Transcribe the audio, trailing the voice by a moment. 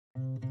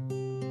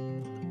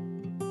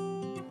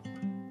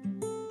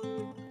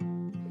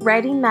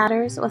Writing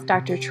Matters with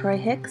Dr. Troy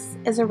Hicks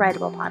is a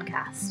Writable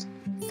podcast.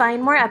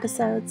 Find more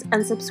episodes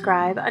and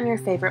subscribe on your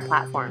favorite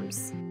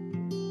platforms.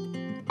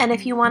 And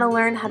if you want to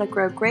learn how to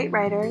grow great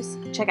writers,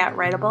 check out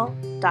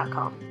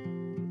writable.com.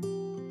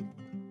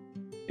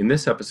 In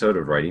this episode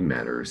of Writing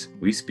Matters,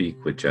 we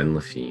speak with Jen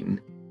Laffin,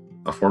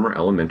 a former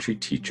elementary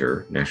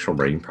teacher, National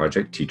Writing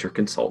Project teacher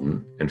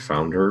consultant, and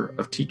founder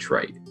of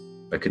TeachWrite,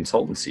 a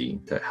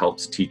consultancy that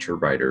helps teacher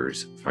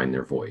writers find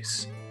their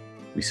voice.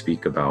 We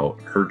speak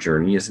about her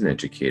journey as an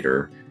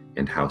educator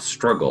and how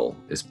struggle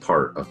is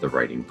part of the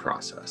writing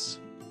process.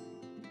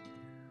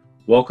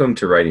 Welcome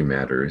to Writing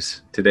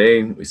Matters.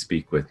 Today, we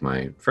speak with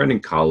my friend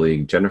and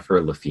colleague,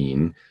 Jennifer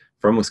Laffin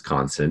from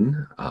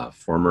Wisconsin, a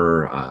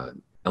former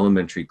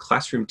elementary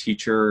classroom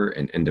teacher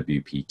and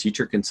NWP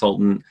teacher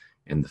consultant,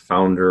 and the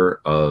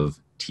founder of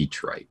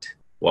TeachWrite.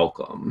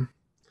 Welcome.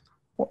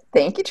 Well,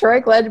 thank you, Troy.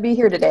 Glad to be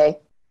here today.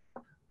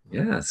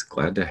 Yes,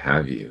 glad to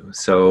have you.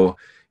 So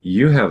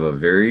you have a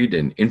varied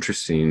and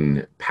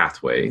interesting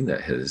pathway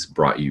that has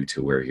brought you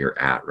to where you're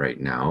at right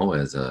now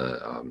as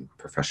a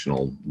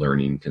professional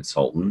learning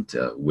consultant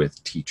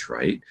with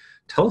TeachWrite.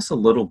 Tell us a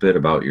little bit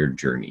about your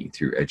journey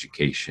through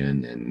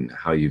education and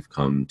how you've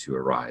come to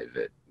arrive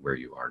at where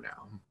you are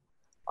now.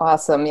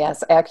 Awesome.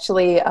 Yes,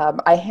 actually,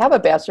 I have a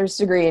bachelor's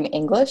degree in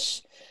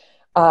English.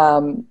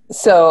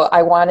 So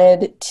I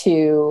wanted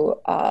to,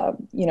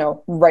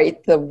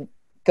 write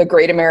the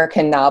great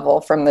American novel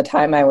from the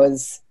time I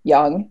was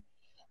young.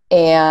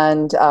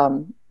 And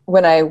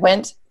when I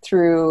went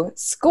through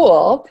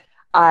school,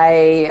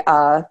 I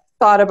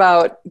thought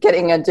about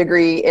getting a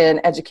degree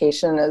in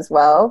education as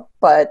well,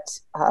 but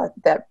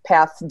that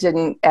path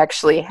didn't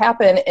actually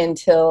happen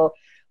until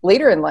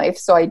later in life.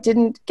 So I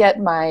didn't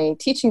get my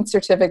teaching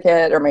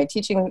certificate or my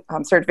teaching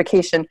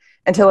certification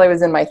until I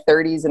was in my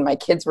 30s and my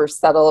kids were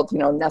settled,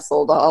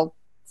 nestled all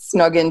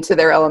snug into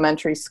their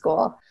elementary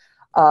school.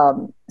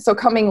 So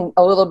coming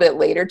a little bit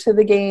later to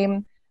the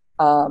game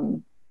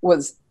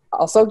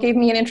also gave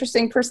me an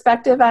interesting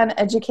perspective on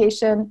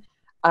education.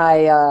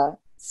 I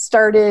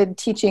started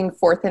teaching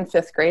 4th and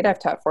 5th grade. I've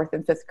taught 4th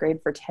and 5th grade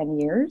for 10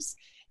 years.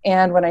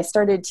 And when I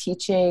started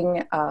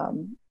teaching,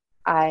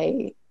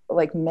 I,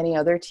 like many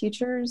other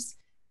teachers,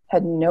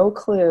 had no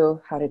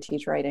clue how to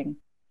teach writing.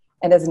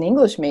 And as an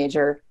English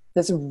major,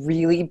 this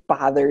really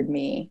bothered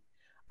me.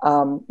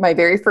 My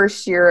very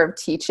first year of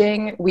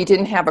teaching, we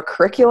didn't have a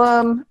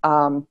curriculum.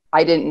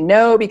 I didn't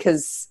know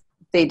because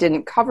they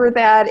didn't cover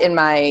that in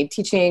my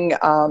teaching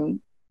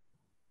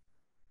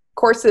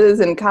courses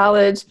in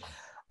college.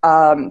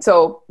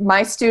 So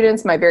my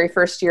students, my very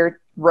first year,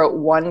 wrote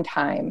one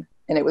time,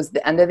 and it was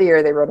the end of the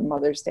year. They wrote a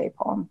Mother's Day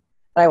poem.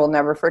 And I will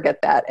never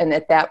forget that. And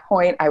at that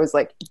point, I was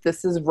like,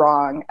 this is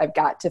wrong. I've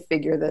got to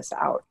figure this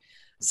out.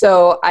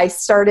 So I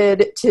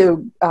started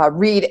to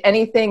read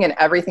anything and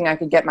everything I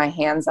could get my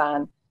hands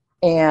on,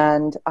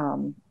 and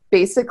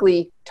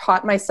basically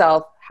taught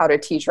myself how to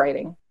teach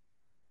writing.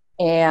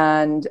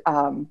 And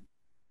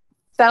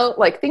felt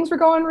like things were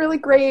going really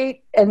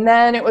great. And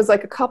then it was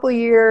like a couple of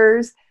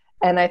years,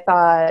 and I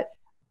thought,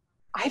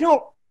 I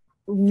don't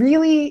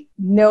really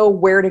know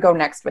where to go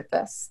next with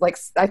this. Like,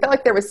 I felt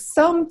like there was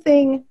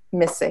something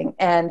missing.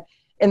 And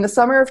in the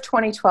summer of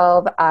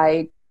 2012,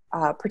 I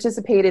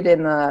participated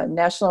in the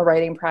National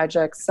Writing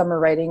Project Summer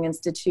Writing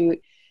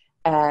Institute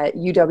at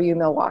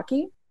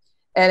UW-Milwaukee.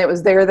 And it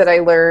was there that I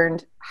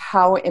learned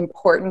how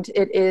important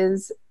it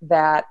is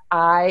that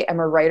I am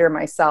a writer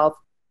myself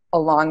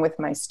along with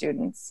my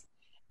students.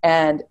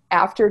 And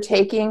after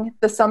taking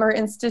the Summer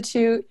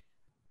Institute,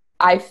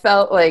 I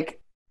felt like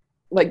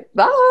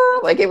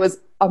it was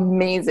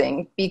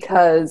amazing,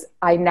 because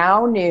I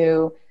now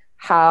knew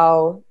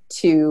how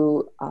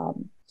to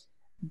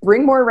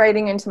bring more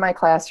writing into my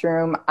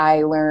classroom.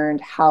 I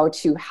learned how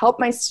to help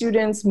my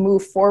students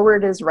move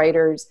forward as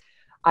writers.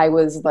 I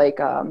was like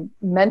a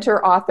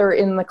mentor author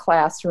in the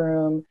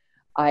classroom.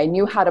 I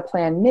knew how to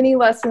plan mini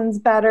lessons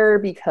better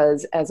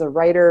because as a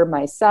writer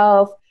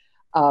myself,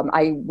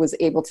 I was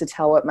able to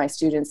tell what my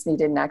students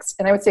needed next.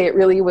 And I would say it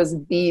really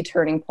was the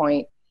turning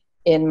point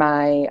in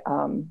my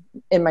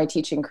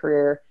teaching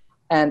career.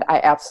 And I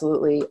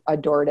absolutely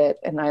adored it.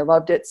 And I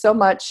loved it so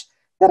much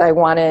that I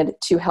wanted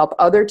to help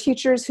other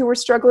teachers who were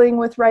struggling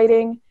with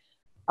writing.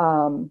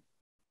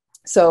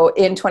 So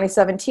in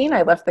 2017,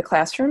 I left the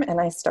classroom and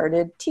I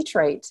started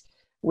TeachWrite,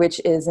 which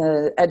is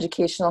an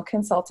educational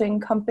consulting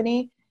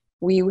company.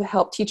 We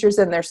help teachers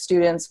and their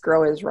students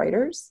grow as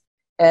writers.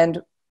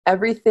 And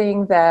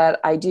everything that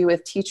I do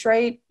with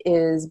TeachWrite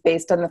is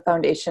based on the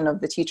foundation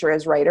of the teacher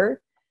as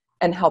writer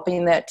and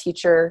helping that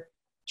teacher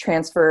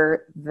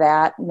transfer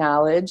that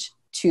knowledge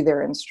to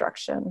their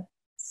instruction.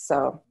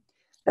 So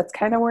that's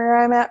kind of where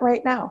I'm at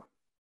right now.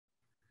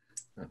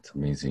 That's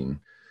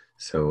amazing.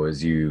 So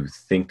as you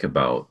think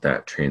about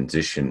that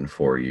transition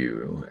for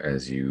you,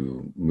 as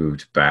you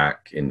moved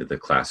back into the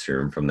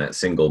classroom from that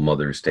single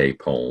Mother's Day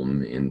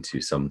poem into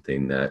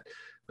something that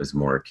was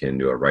more akin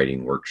to a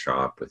writing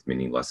workshop with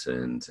mini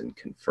lessons and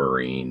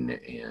conferring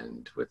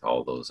and with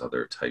all those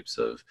other types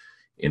of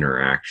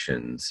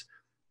interactions,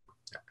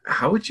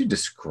 How would you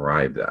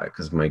describe that?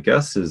 Because my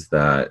guess is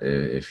that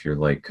if you're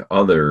like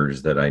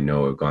others that I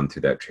know have gone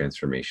through that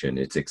transformation,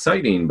 it's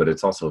exciting, but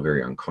it's also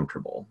very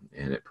uncomfortable.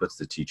 And it puts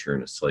the teacher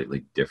in a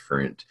slightly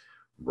different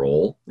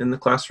role in the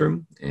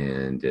classroom.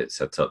 And it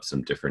sets up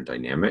some different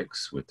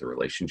dynamics with the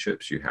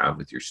relationships you have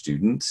with your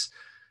students.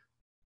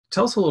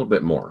 Tell us a little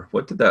bit more.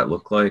 What did that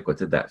look like? What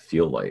did that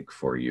feel like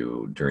for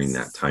you during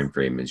that time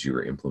frame as you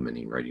were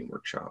implementing writing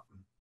workshop?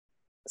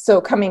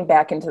 So coming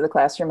back into the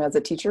classroom as a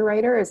teacher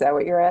writer, is that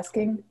what you're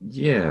asking?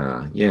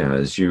 Yeah, yeah.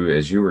 As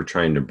you were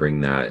trying to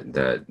bring that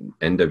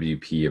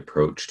NWP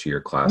approach to your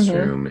Mm-hmm.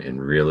 classroom and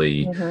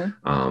really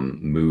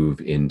Mm-hmm.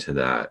 move into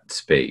that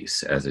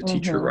space as a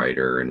teacher Mm-hmm.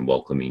 writer and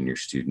welcoming your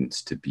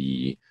students to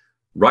be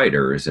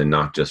writers and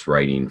not just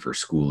writing for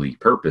schooly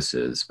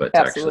purposes, but to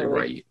actually Absolutely.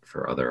 write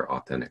for other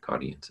authentic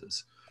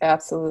audiences.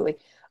 Absolutely.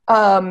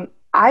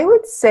 I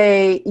would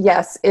say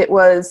yes, it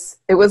was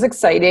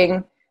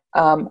exciting.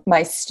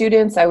 My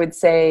students, I would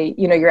say,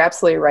 you're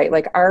absolutely right.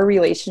 Like our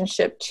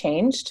relationship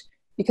changed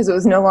because it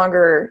was no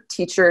longer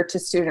teacher to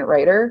student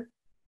writer.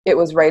 It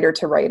was writer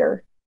to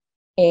writer.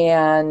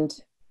 And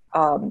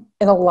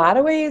in a lot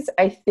of ways,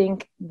 I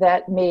think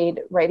that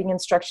made writing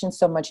instruction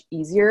so much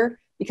easier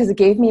because it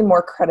gave me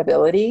more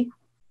credibility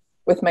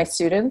with my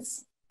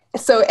students.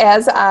 So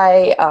as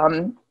I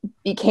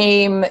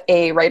became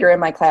a writer in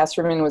my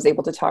classroom and was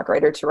able to talk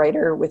writer to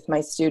writer with my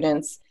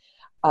students,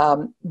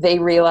 they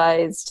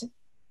realized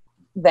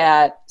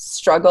that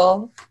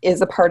struggle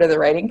is a part of the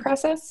writing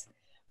process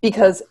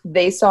because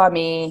they saw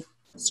me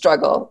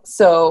struggle.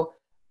 So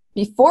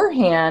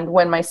beforehand,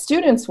 when my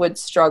students would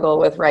struggle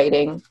with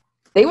writing,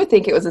 they would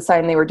think it was a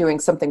sign they were doing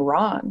something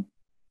wrong.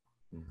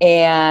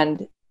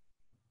 And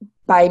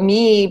by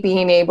me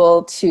being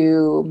able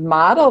to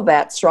model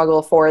that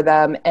struggle for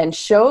them and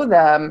show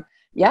them,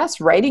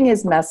 yes, writing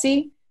is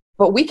messy,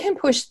 but we can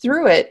push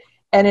through it.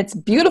 And it's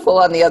beautiful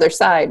on the other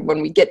side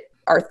when we get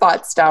our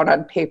thoughts down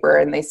on paper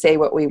and they say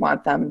what we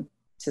want them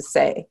to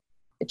say.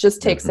 It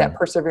just takes that Hmm.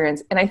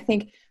 perseverance. And I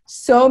think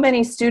so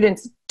many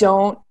students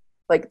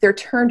they're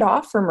turned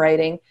off from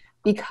writing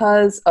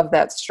because of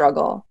that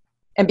struggle.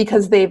 And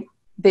because they've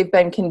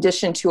been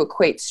conditioned to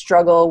equate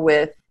struggle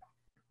with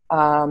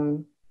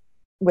I'm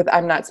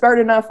not smart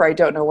enough or I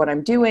don't know what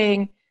I'm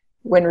doing,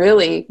 when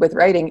really with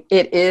writing,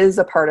 it is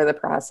a part of the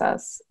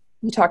process.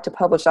 You talk to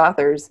published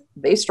authors,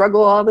 they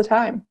struggle all the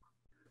time.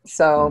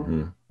 So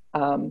Hmm.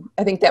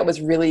 I think that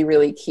was really,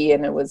 really key.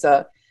 And it was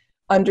a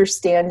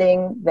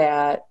understanding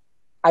that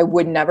I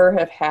would never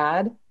have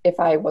had if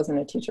I wasn't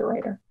a teacher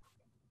writer.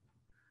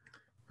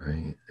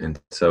 Right. And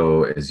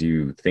so as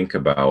you think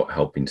about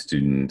helping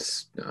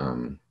students,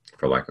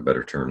 for lack of a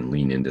better term,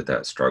 lean into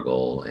that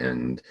struggle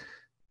and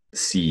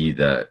see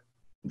that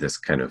this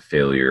kind of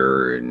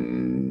failure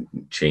and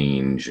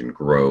change and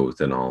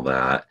growth and all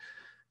that,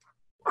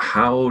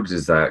 how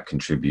does that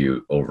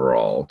contribute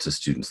overall to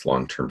students'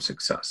 long-term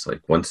success?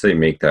 Like once they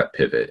make that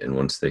pivot and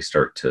once they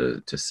start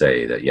to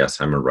say that, yes,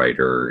 I'm a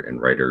writer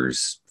and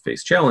writers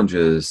face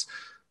challenges,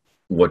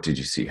 what did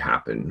you see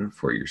happen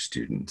for your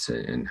students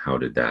and how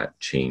did that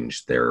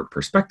change their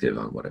perspective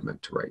on what it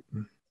meant to write?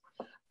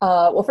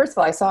 Well, first of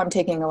all, I saw them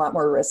taking a lot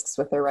more risks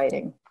with their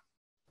writing,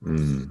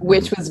 Mm-hmm.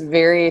 which was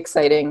very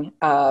exciting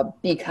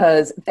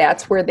because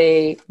that's where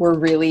they were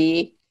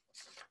really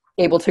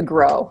able to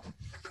grow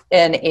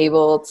and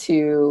able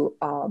to,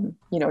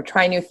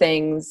 try new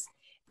things.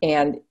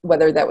 And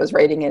whether that was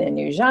writing in a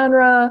new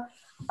genre,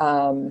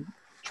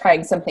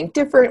 trying something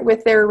different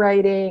with their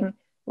writing,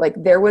 like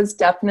there was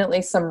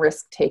definitely some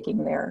risk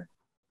taking there.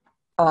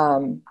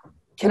 Can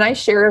I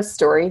share a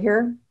story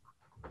here?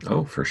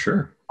 Oh, for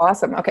sure.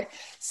 Awesome. Okay.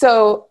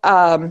 So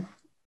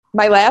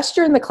my last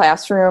year in the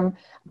classroom,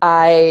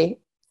 I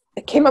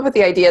came up with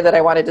the idea that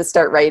I wanted to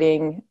start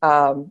writing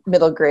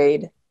middle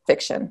grade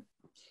fiction.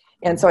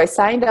 And so I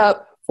signed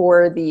up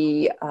for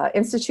the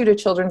Institute of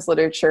Children's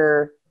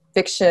Literature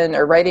Fiction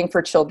or Writing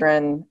for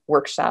Children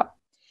workshop.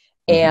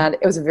 Mm-hmm. And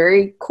it was a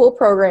very cool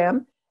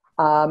program.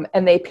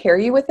 And they pair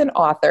you with an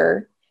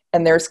author.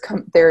 And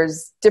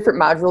there's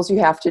different modules you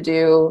have to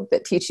do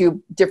that teach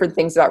you different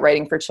things about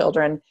writing for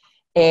children.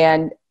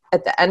 And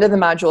at the end of the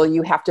module,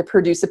 you have to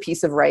produce a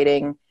piece of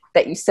writing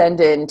that you send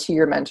in to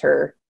your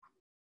mentor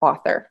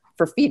author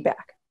for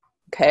feedback.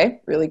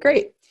 Okay, really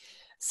great.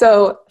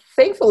 So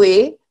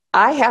thankfully,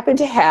 I happen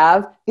to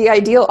have the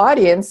ideal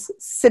audience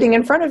sitting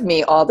in front of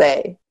me all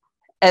day.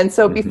 And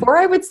so before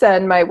I would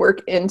send my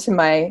work into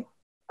my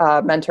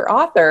mentor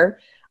author,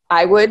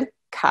 I would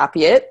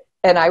copy it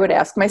and I would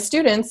ask my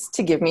students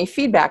to give me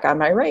feedback on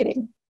my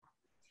writing.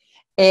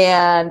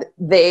 And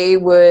they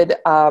would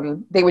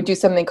do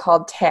something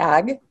called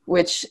TAG,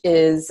 which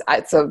is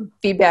it's a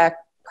feedback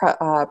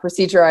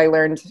procedure I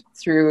learned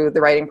through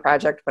the writing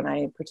project when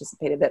I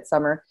participated that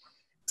summer.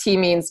 T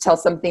means tell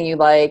something you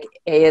like.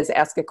 A is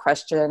ask a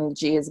question.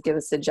 G is give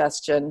a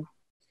suggestion.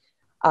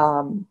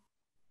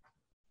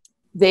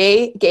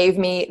 They gave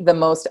me the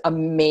most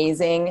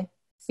amazing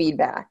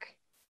feedback,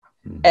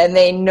 and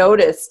they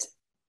noticed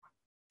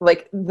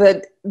like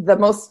the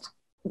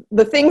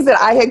things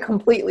that I had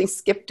completely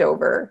skipped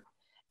over.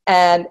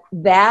 And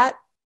that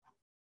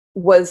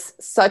was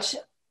such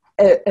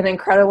an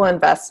incredible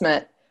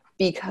investment,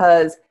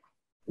 because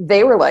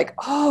they were like,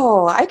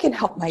 oh, I can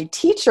help my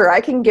teacher.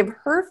 I can give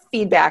her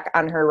feedback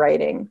on her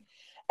writing.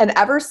 And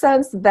ever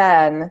since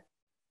then,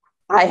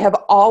 I have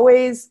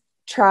always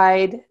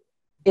tried,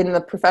 in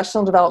the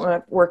professional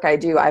development work I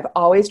do, I've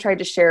always tried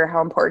to share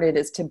how important it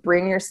is to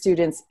bring your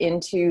students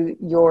into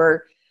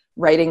your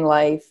writing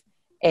life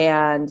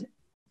and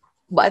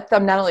let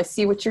them not only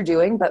see what you're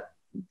doing, but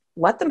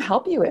let them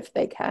help you if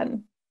they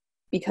can,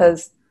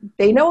 because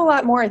they know a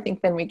lot more, I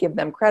think, than we give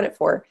them credit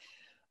for.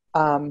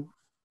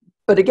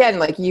 But again,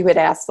 like you had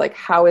asked, like,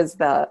 how is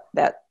the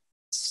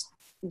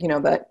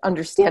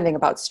understanding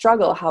about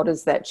struggle, how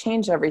does that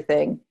change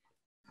everything?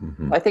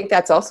 I think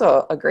that's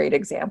also a great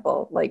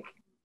example. Like,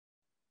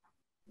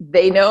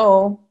 they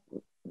know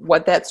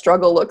what that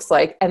struggle looks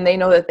like, and they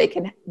know that they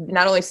can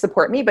not only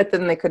support me, but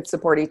then they could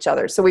support each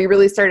other. So we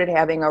really started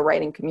having a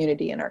writing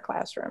community in our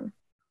classroom.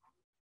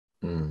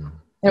 And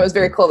it was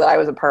very cool that I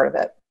was a part of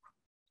it.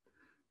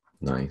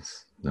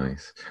 Nice.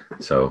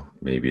 So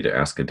maybe to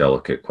ask a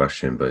delicate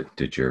question, but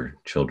did your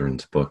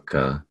children's book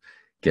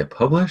get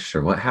published,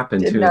 or what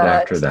happened to it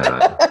after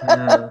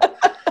that?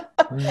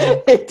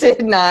 It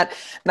did not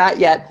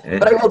yet.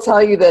 But I will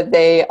tell you that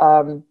they,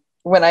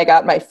 when I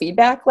got my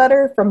feedback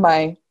letter from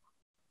my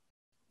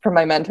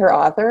mentor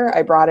author,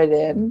 I brought it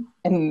in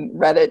and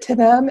read it to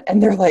them,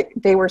 and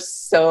they were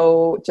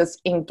so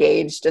just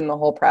engaged in the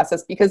whole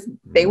process, because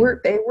they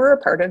were a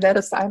part of that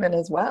assignment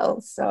as well.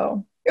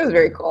 So it was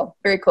very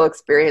cool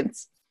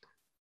experience.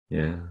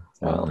 Yeah.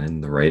 Well,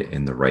 and the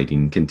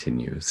writing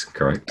continues,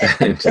 correct?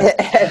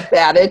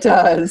 That it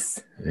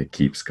does. It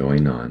keeps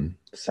going on.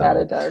 So, that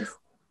it does.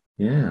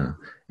 Yeah.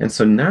 And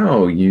so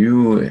now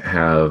you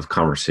have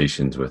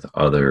conversations with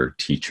other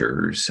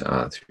teachers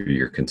through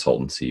your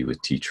consultancy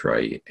with Teach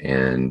Right.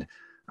 And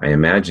I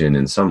imagine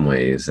in some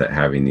ways that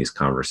having these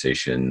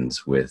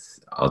conversations with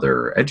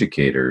other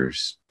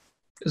educators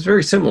is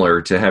very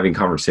similar to having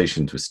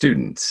conversations with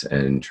students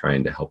and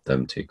trying to help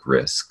them take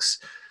risks.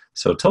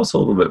 So tell us a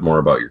little bit more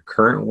about your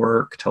current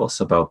work. Tell us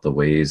about the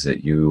ways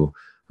that you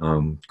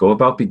go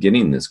about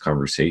beginning this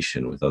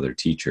conversation with other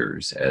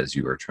teachers as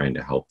you are trying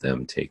to help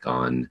them take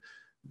on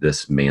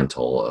this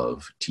mantle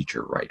of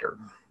teacher writer.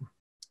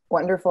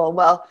 Wonderful.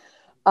 Well,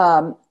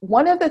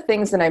 one of the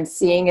things that I'm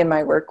seeing in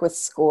my work with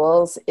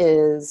schools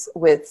is,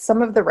 with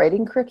some of the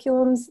writing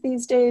curriculums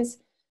these days,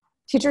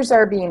 teachers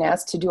are being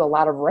asked to do a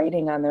lot of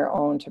writing on their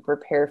own to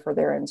prepare for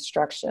their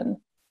instruction.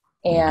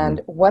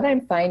 And what I'm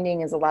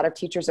finding is a lot of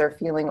teachers are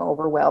feeling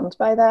overwhelmed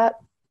by that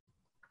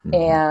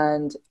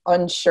and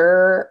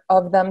unsure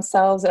of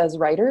themselves as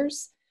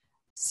writers.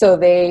 So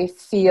they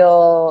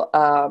feel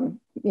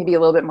maybe a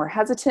little bit more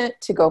hesitant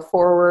to go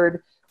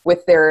forward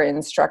with their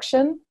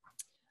instruction,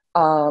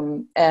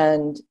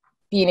 and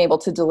being able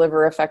to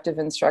deliver effective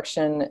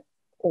instruction,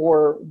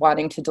 or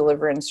wanting to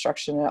deliver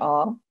instruction at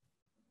all.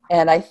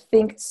 And I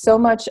think so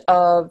much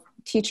of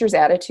teachers'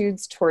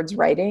 attitudes towards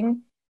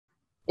writing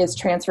is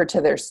transferred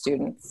to their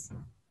students.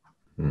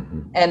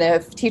 And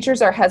if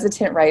teachers are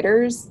hesitant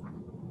writers,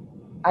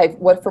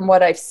 from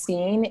what I've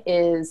seen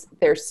is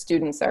their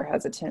students are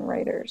hesitant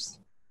writers.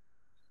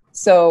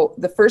 So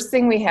the first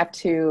thing we have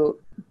to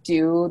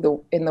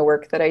do in the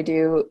work that I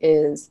do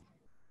is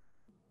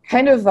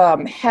kind of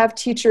have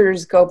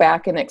teachers go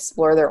back and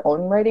explore their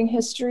own writing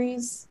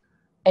histories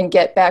and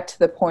get back to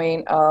the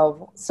point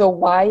of, so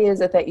why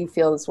is it that you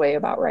feel this way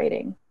about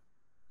writing?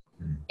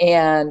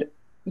 And,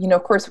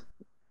 of course,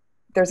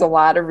 there's a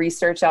lot of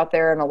research out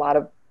there and a lot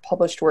of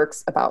published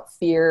works about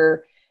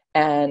fear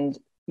and,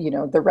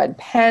 the red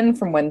pen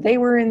from when they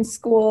were in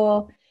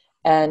school,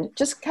 and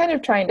just kind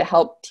of trying to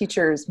help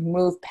teachers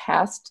move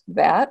past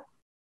that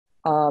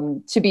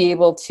to be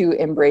able to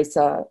embrace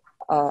a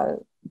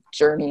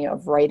journey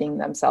of writing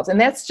themselves.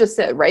 And that's just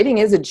it. Writing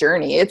is a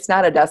journey. It's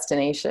not a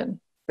destination.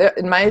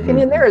 In my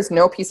opinion, there is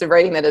no piece of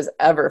writing that is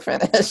ever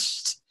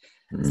finished.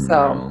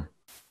 So.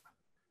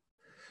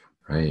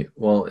 Right.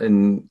 Well,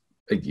 and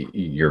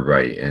you're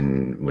right.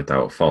 And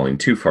without falling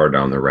too far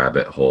down the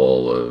rabbit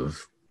hole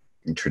of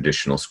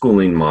traditional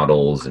schooling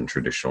models and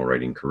traditional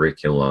writing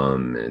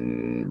curriculum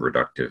and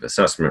reductive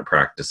assessment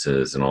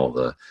practices and all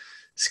the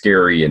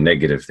scary and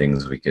negative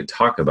things we could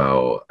talk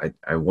about,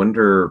 I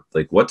wonder,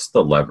 what's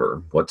the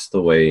lever? What's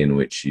the way in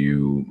which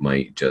you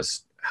might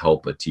just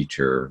help a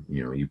teacher,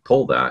 you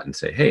pull that and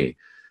say, hey,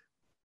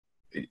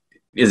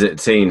 is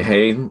it saying,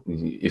 hey,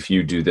 if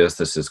you do this,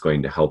 this is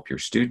going to help your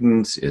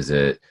students? Is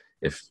it,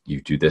 if you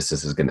do this,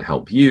 this is going to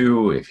help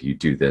you? If you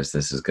do this,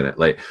 this is going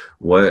to,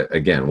 what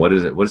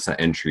is it? What is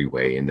the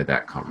entryway into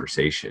that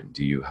conversation?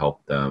 Do you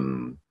help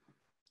them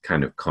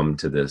kind of come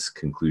to this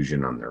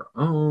conclusion on their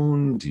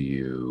own? Do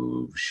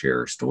you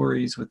share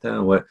stories with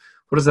them? What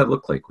does that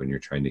look like when you're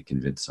trying to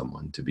convince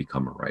someone to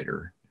become a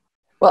writer?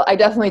 Well, I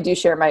definitely do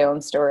share my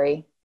own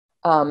story.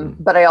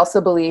 But I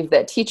also believe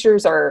that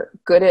teachers are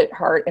good at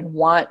heart and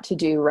want to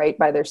do right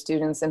by their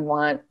students and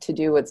want to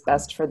do what's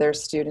best for their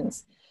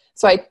students.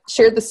 So I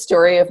shared the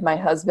story of my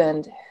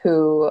husband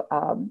who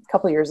a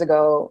couple years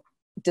ago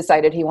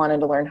decided he wanted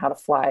to learn how to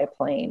fly a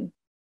plane.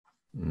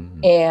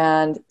 Mm.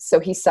 And so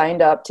he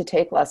signed up to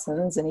take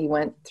lessons, and he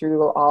went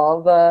through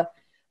all the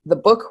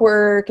book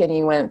work, and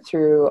he went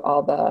through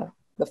all the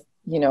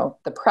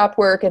prep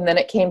work. And then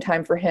it came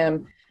time for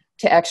him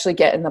to actually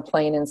get in the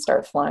plane and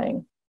start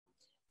flying.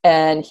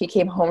 And he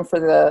came home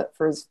from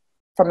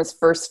his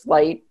first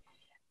flight.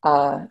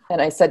 And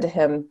I said to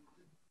him,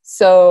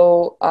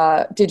 so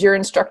did your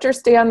instructor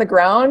stay on the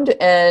ground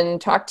and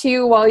talk to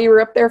you while you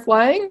were up there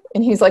flying?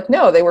 And he's like,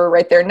 no, they were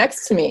right there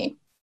next to me.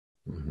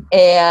 Mm-hmm.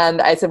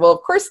 And I said, well,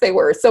 of course they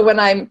were. So when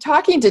I'm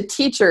talking to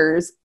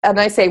teachers and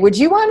I say, would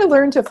you want to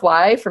learn to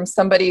fly from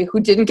somebody who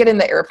didn't get in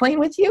the airplane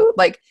with you?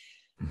 Like,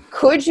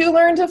 could you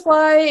learn to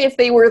fly if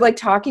they were like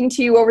talking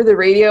to you over the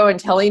radio and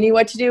telling you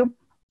what to do?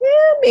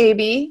 Yeah,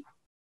 maybe.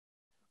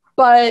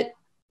 But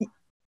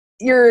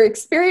your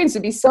experience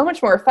would be so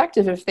much more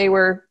effective if they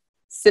were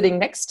sitting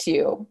next to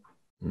you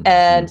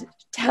and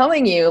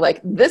telling you, like,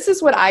 this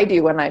is what I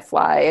do when I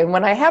fly. And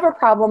when I have a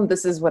problem,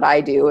 this is what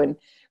I do. And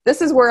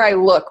this is where I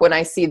look when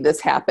I see this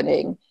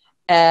happening.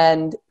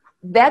 And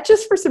that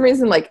just for some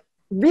reason, like,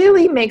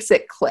 really makes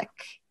it click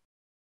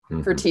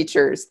for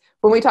teachers.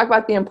 When we talk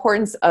about the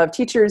importance of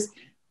teachers,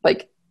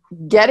 like,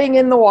 getting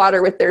in the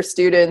water with their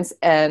students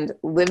and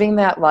living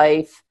that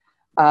life,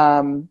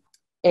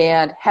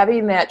 and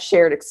having that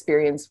shared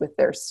experience with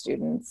their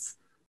students.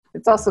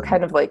 It's also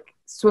kind of like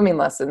swimming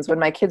lessons. When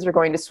my kids were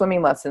going to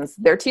swimming lessons,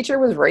 their teacher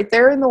was right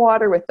there in the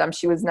water with them.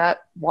 She was not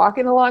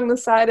walking along the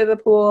side of the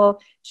pool.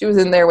 She was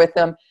in there with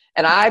them.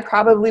 And I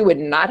probably would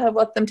not have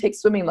let them take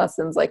swimming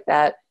lessons like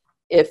that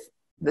if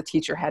the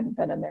teacher hadn't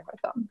been in there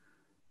with them.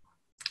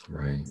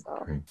 Right.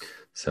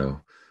 So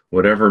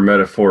whatever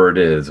metaphor it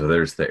is,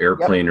 whether it's the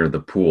airplane or the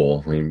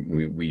pool,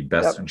 we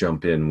best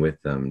jump in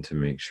with them to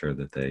make sure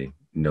that they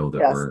know that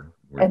we're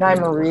and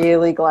I'm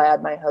really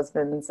glad my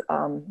husband's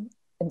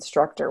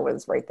instructor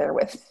was right there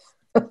with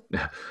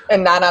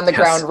and not on the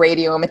ground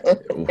radio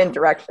in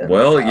directions.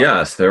 Well,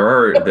 yes,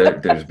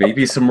 there's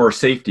maybe some more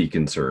safety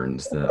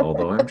concerns,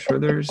 although I'm sure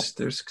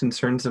there's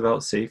concerns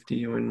about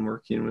safety when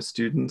working with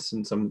students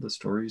and some of the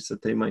stories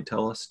that they might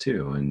tell us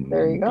too, and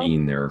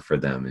being there for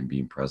them and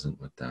being present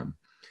with them.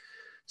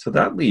 So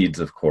that leads,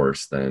 of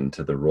course, then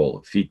to the role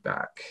of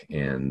feedback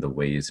and the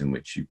ways in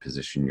which you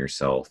position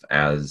yourself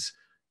as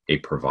a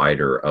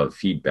provider of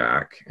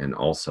feedback, and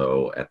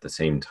also at the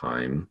same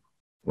time,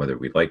 whether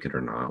we like it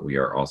or not, we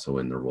are also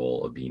in the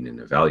role of being an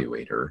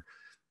evaluator.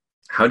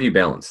 How do you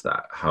balance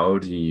that? How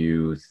do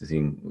you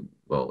think,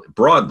 well,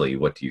 broadly,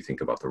 what do you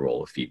think about the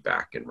role of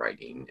feedback in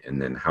writing?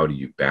 And then how do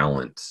you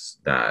balance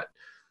that?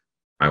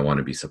 I want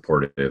to be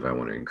supportive, I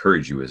want to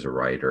encourage you as a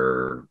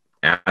writer,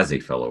 as a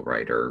fellow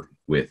writer,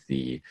 with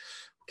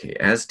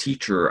as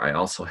teacher, I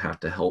also have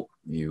to help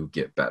you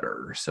get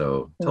better.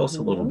 So tell us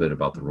a little bit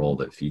about the role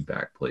that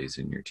feedback plays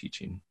in your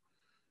teaching.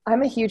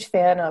 I'm a huge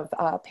fan of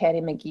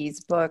Patty McGee's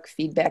book,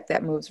 Feedback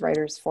That Moves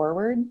Writers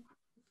Forward.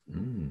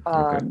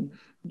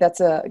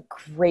 That's a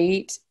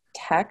great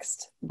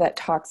text that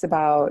talks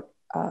about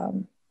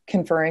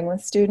conferring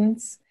with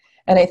students.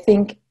 And I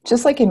think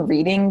just like in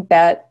reading,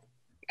 that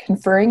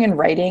conferring and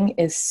writing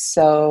is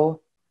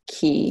so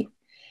key.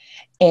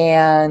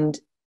 And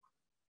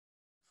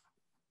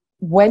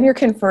when you're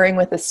conferring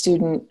with a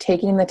student,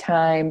 taking the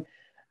time,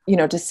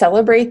 to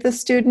celebrate the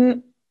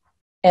student.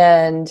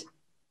 And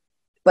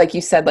like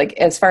you said, like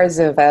as far as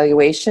the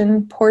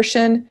evaluation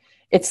portion,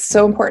 it's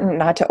so important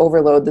not to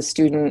overload the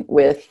student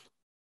with,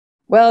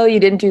 well, you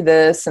didn't do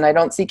this, and I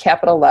don't see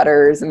capital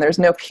letters, and there's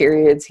no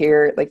periods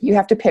here. Like, you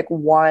have to pick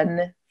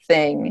one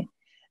thing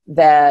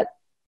that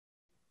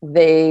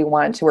they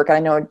want to work on. I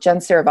know Jen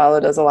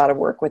Saravallo does a lot of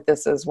work with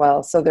this as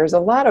well. So there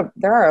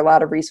are a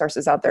lot of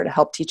resources out there to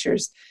help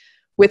teachers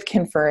with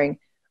conferring.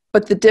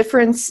 But the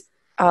difference,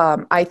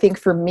 I think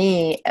for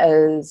me,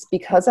 is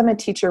because I'm a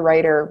teacher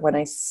writer, when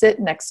I sit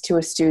next to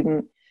a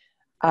student,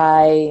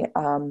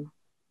 I'm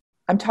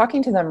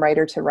talking to them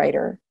writer to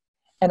writer.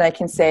 And I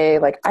can say,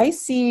 like, I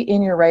see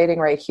in your writing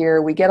right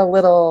here, we get a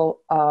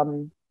little, a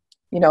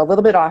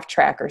little bit off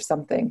track or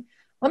something.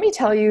 Let me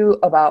tell you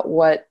about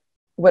what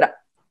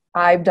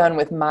I've done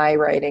with my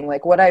writing,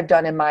 like what I've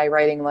done in my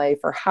writing life,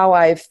 or how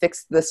I've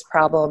fixed this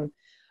problem.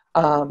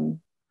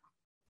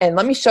 And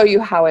let me show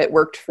you how it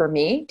worked for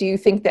me. Do you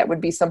think that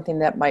would be something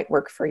that might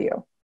work for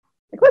you?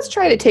 Like, let's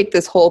try to take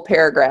this whole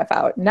paragraph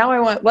out.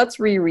 Now let's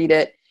reread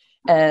it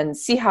and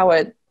see how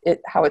it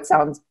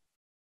sounds,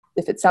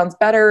 if it sounds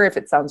better, if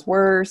it sounds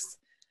worse.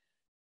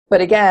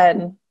 But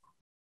again,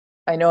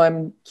 I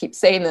know keep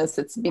saying this,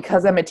 it's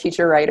because I'm a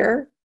teacher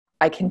writer,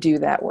 I can do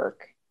that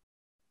work.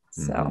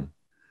 So.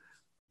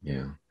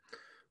 Yeah.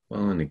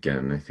 Well, and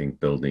again, I think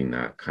building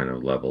that kind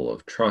of level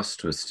of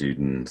trust with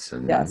students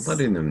and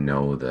letting them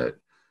know that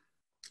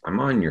I'm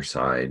on your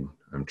side.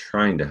 I'm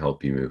trying to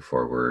help you move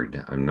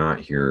forward. I'm not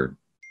here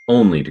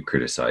only to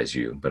criticize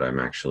you, but I'm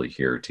actually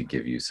here to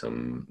give you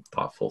some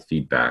thoughtful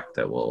feedback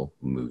that will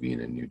move you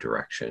in a new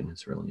direction.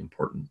 It's really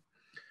important.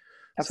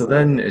 Absolutely.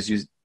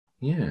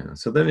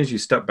 So then as you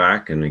step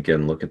back and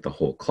again, look at the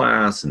whole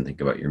class and think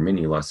about your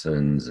mini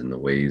lessons and the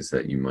ways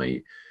that you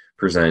might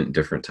present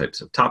different types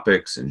of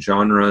topics and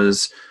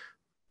genres.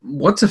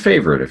 What's a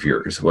favorite of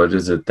yours? What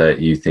is it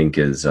that you think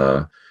is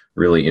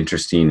really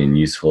interesting and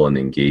useful and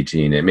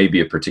engaging? It may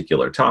be a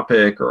particular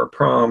topic or a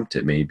prompt.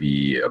 It may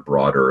be a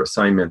broader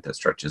assignment that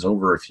stretches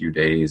over a few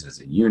days as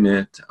a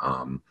unit.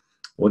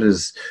 What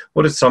is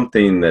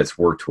something that's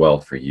worked well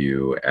for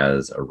you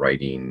as a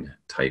writing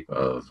type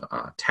of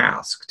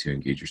task to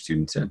engage your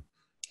students in?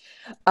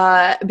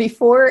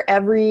 Before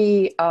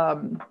every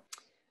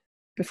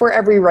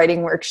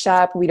writing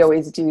workshop, we'd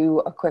always do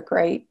a quick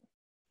write.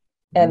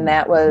 And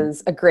that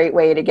was a great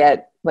way to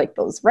get like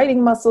those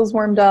writing muscles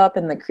warmed up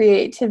and the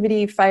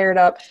creativity fired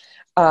up.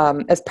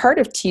 As part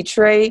of Teach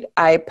Right,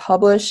 I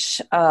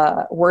publish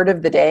word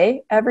of the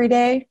day every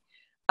day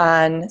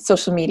on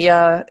social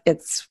media.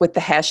 It's with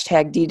the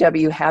hashtag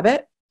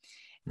DWHabit.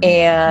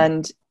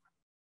 And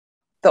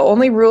the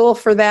only rule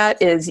for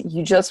that is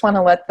you just want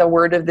to let the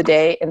word of the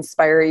day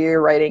inspire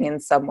your writing in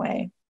some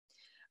way.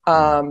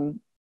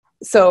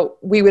 So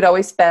we would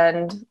always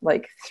spend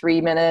like 3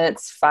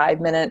 minutes,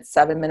 5 minutes,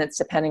 7 minutes,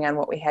 depending on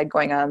what we had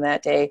going on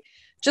that day,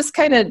 just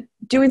kind of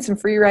doing some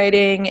free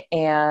writing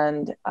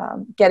and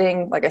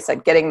getting, like I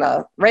said, getting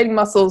the writing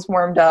muscles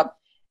warmed up.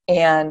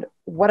 And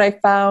what I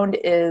found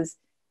is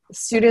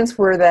students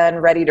were then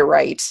ready to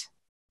write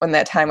when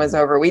that time was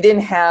over. We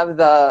didn't have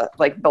the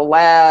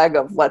lag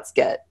of let's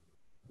get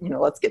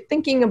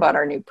thinking about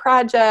our new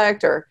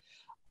project, or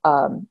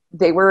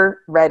they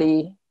were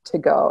ready to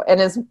go. And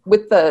as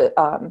with the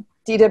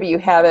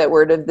DWHabit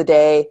word of the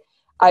day,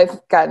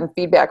 I've gotten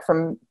feedback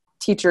from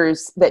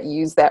teachers that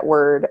use that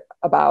word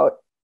about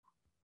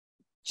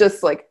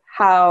just like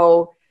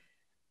how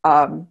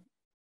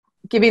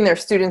giving their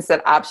students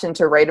that option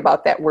to write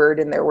about that word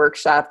in their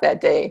workshop that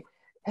day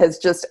has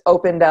just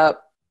opened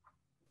up,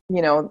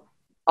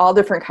 all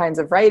different kinds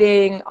of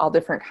writing, all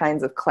different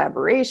kinds of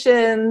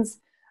collaborations,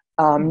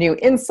 new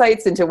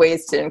insights into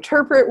ways to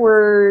interpret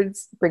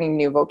words, bringing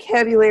new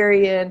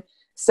vocabulary in.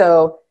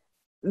 So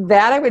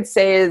that I would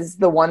say is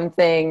the one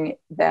thing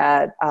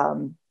that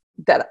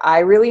that I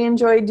really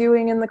enjoy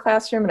doing in the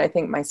classroom, and I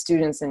think my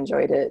students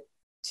enjoyed it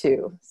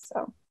too.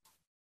 So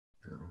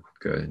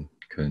good.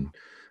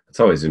 It's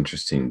always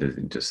interesting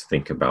to just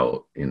think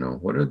about,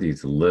 what are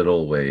these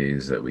little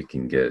ways that we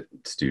can get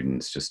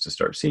students just to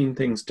start seeing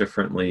things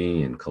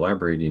differently and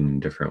collaborating in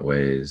different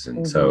ways.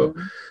 And so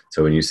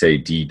when you say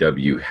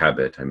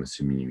DWHabit, I'm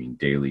assuming you mean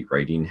daily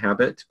writing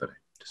habit, but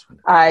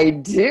I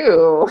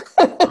do.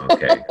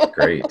 Okay,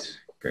 great.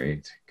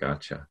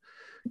 Gotcha.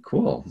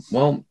 Cool.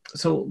 Well,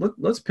 so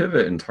let's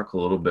pivot and talk a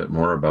little bit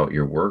more about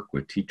your work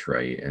with Teach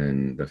Right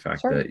and the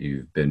fact that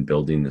you've been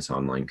building this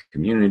online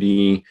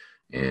community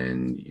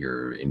and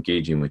you're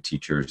engaging with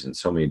teachers in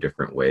so many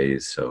different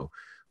ways. So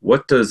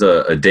what does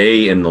a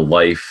day in the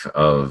life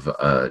of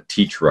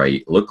Teach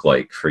Right look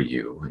like for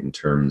you in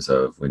terms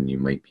of when you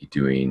might be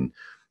doing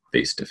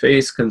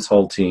face-to-face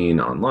consulting,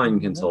 online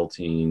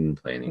consulting,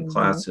 planning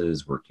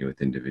classes, working with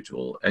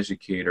individual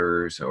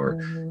educators, or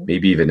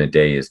maybe even a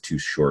day is too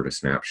short a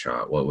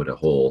snapshot? What would a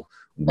whole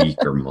week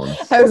or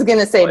month I was going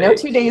to say, like? No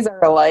 2 days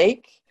are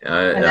alike.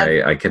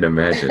 I can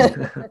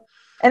imagine.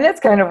 And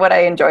that's kind of what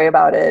I enjoy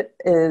about it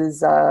is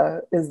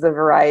the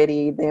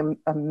variety, the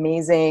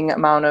amazing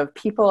amount of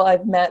people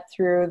I've met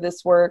through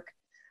this work,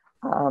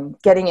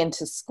 getting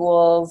into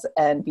schools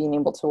and being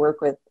able to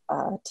work with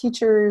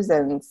teachers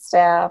and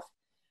staff,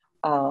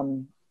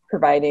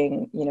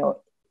 providing,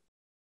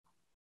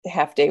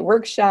 half-day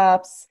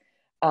workshops.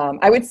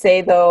 I would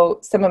say, though,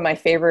 some of my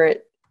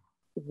favorite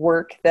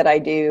work that I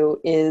do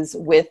is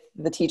with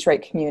the Teach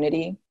Right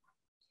community.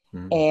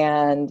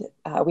 And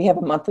we have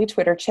a monthly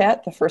Twitter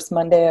chat the first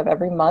Monday of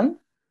every month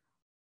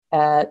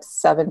at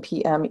 7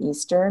 p.m.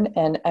 Eastern.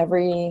 And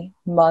every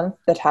month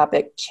the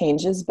topic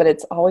changes, but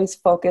it's always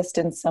focused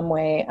in some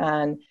way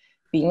on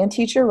being a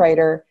teacher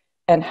writer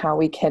and how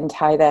we can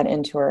tie that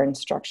into our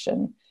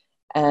instruction.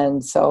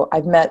 And so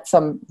I've met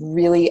some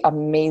really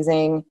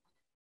amazing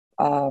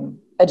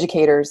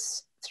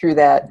educators through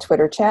that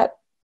Twitter chat,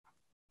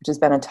 which has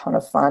been a ton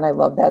of fun. I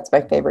love that. It's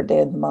my favorite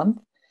day of the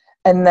month.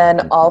 And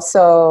then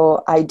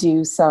also I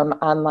do some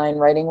online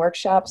writing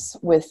workshops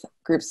with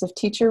groups of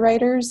teacher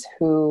writers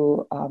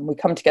who we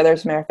come together.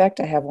 As a matter of fact,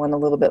 I have one a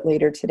little bit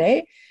later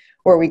today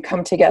where we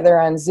come together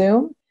on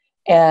Zoom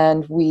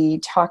and we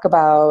talk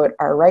about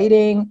our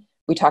writing.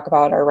 We talk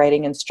about our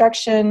writing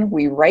instruction.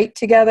 We write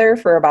together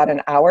for about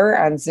an hour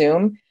on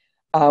Zoom,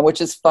 which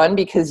is fun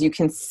because you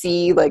can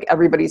see like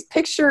everybody's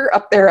picture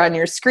up there on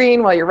your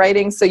screen while you're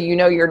writing. So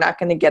you're not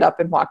going to get up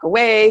and walk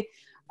away.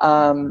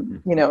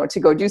 To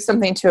go do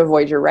something to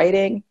avoid your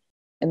writing.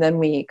 And then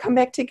we come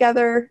back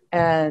together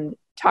and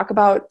talk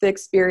about the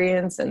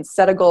experience and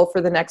set a goal for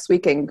the next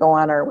week and go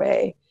on our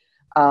way.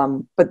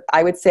 But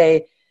I would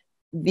say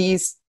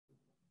these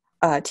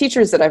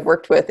teachers that I've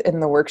worked with in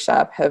the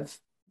workshop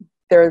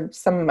they're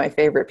some of my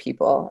favorite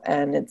people.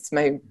 And it's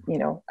I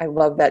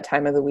love that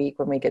time of the week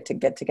when we get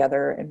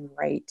together and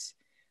write.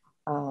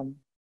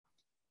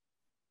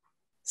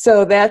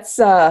 So that's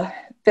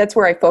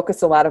where I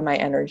focus a lot of my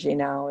energy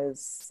now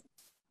is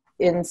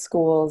in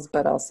schools,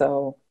 but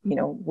also,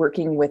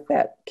 working with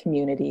that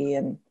community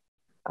and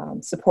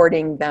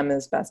supporting them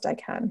as best I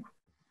can.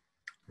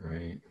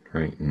 Right.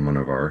 And one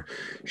of our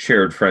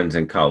shared friends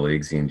and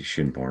colleagues, Andy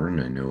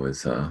Shinborn, I know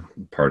is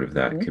part of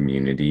that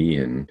community.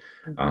 And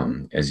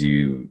as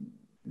you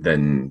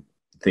then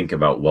think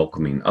about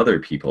welcoming other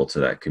people to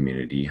that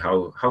community,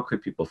 how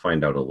could people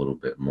find out a little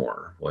bit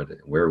more?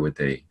 Where would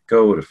they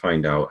go to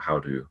find out how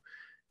to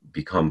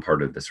become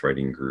part of this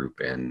writing group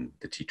and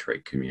the Teach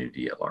Right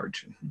community at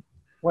large?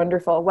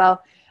 Wonderful.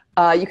 Well,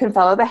 you can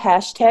follow the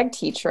hashtag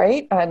Teach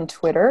Right on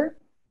Twitter.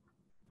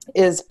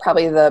 Is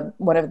probably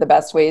one of the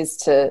best ways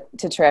to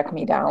track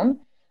me down.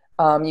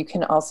 You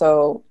can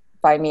also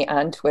find me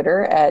on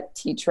Twitter at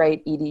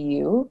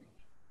teachright.edu.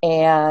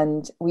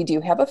 And we do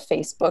have a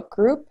Facebook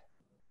group,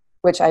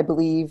 which I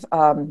believe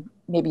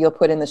maybe you'll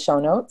put in the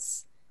show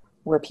notes,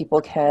 where people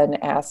can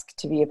ask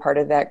to be a part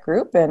of that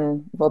group,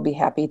 and we'll be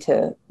happy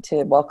to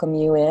welcome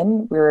you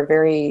in. One of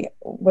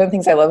the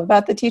things I love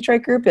about the Teach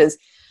Right group is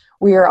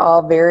we are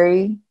all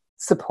very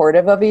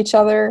supportive of each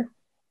other,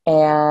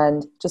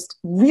 and just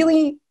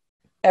really,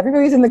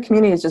 everybody who's in the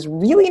community is just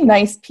really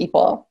nice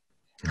people.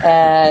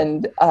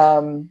 And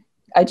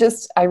I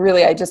just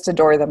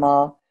adore them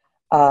all.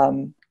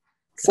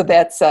 So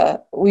that's,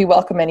 we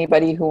welcome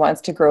anybody who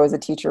wants to grow as a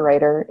teacher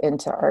writer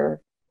into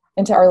our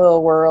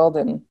little world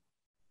and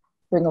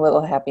bring a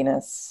little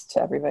happiness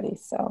to everybody.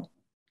 So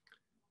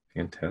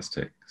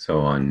fantastic.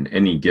 So on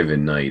any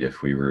given night,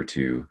 if we were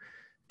to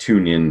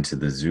tune into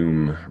the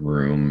Zoom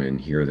room and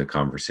hear the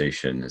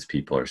conversation as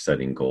people are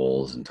setting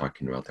goals and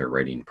talking about their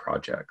writing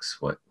projects,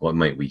 what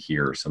might we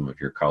hear some of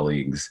your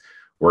colleagues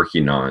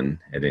working on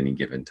at any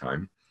given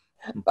time?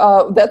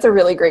 That's a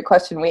really great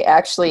question. We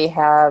actually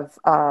have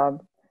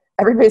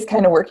everybody's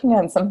kind of working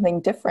on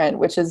something different,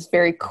 which is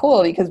very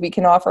cool because we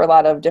can offer a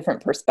lot of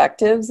different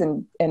perspectives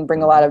and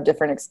bring a lot of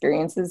different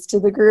experiences to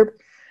the group.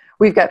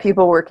 We've got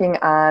people working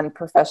on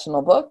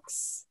professional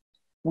books.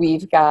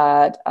 We've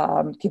got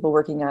people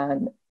working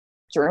on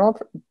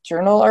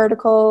journal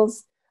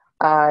articles.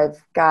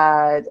 I've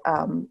got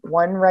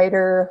one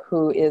writer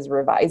who is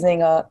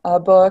revising a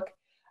book.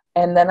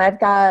 And then I've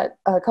got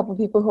a couple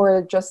people who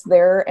are just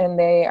there and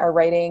they are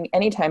writing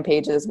Anytime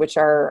Pages, which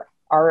are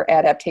our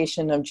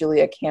adaptation of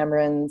Julia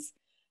Cameron's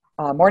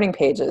Morning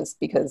Pages,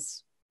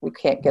 because we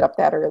can't get up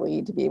that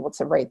early to be able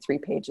to write 3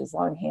 pages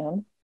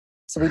longhand.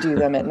 So we do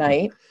them at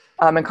night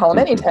and call them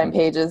Anytime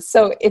Pages.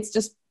 So it's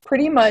just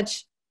pretty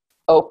much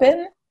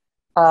open.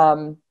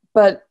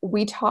 But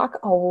we talk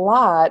a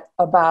lot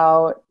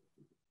about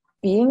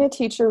being a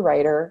teacher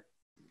writer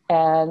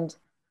and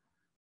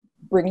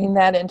bringing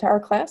that into our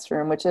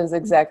classroom, which is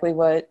exactly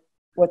what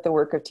the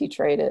work of Teach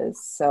Right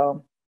is.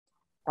 So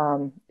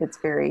it's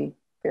very,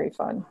 very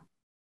fun.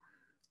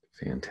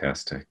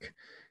 Fantastic.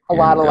 A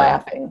lot of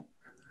laughing.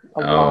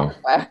 A lot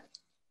of laughing.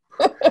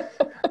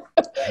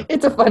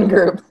 It's a fun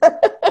group.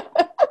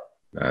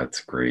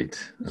 That's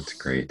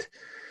great.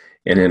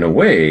 And in a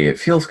way, it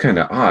feels kind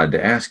of odd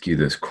to ask you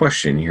this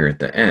question here at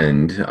the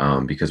end,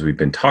 because we've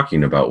been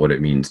talking about what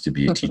it means to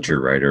be a teacher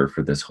writer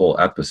for this whole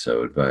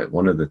episode. But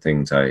one of the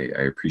things I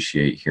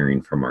appreciate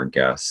hearing from our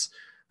guests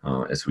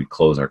as we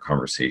close our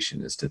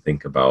conversation is to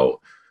think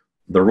about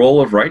the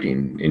role of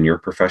writing in your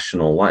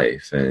professional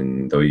life.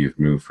 And though you've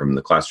moved from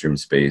the classroom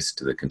space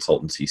to the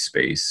consultancy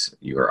space,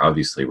 you are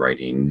obviously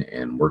writing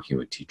and working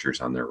with teachers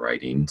on their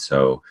writing.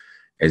 So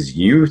as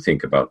you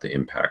think about the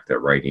impact that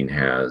writing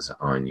has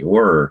on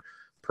your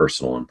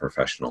personal and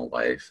professional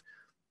life,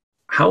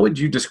 how would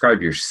you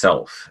describe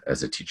yourself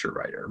as a teacher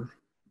writer?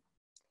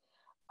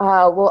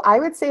 Well, I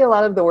would say a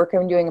lot of the work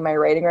I'm doing in my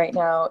writing right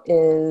now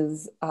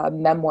is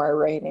memoir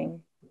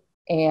writing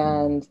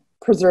and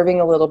preserving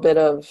a little bit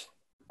of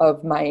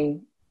my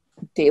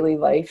daily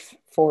life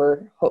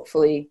for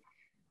hopefully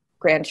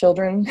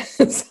grandchildren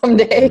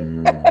someday,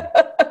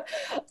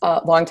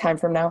 long time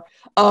from now.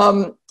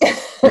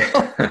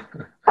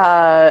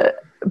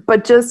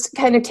 But just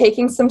kind of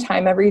taking some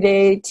time every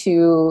day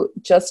to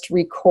just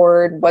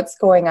record what's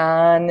going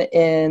on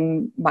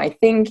in my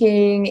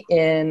thinking,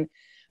 in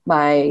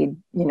my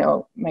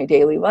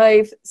daily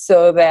life,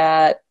 so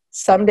that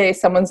someday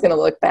someone's going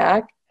to look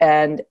back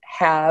and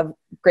have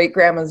great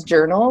grandma's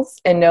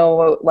journals and know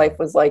what life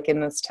was like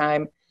in this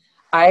time.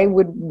 I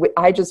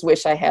just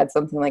wish I had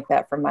something like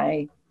that from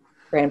my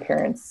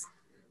grandparents.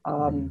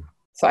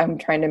 So I'm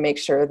trying to make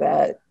sure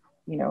that,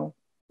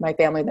 my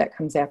family that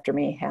comes after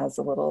me has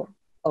a little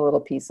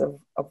piece of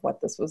what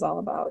this was all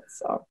about.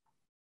 So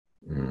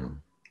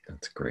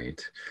that's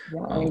great.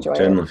 Yeah, I enjoy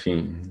Jen it.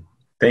 Laffin,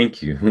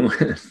 thank you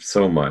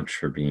so much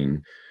for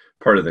being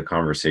part of the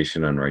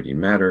conversation on Writing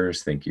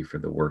Matters. Thank you for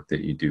the work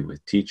that you do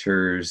with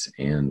teachers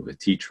and with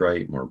Teach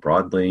Right more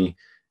broadly.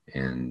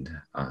 And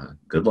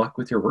good luck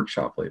with your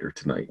workshop later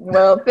tonight.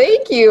 Well,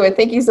 thank you. And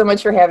thank you so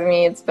much for having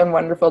me. It's been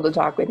wonderful to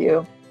talk with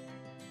you.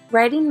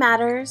 Writing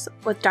Matters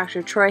with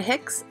Dr. Troy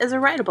Hicks is a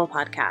writable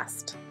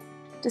podcast.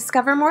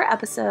 Discover more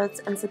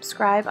episodes and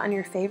subscribe on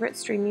your favorite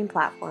streaming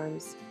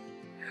platforms,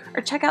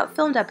 or check out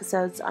filmed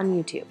episodes on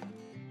YouTube.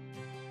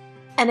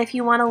 And if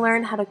you want to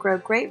learn how to grow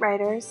great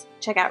writers,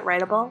 check out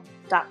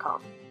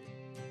writable.com.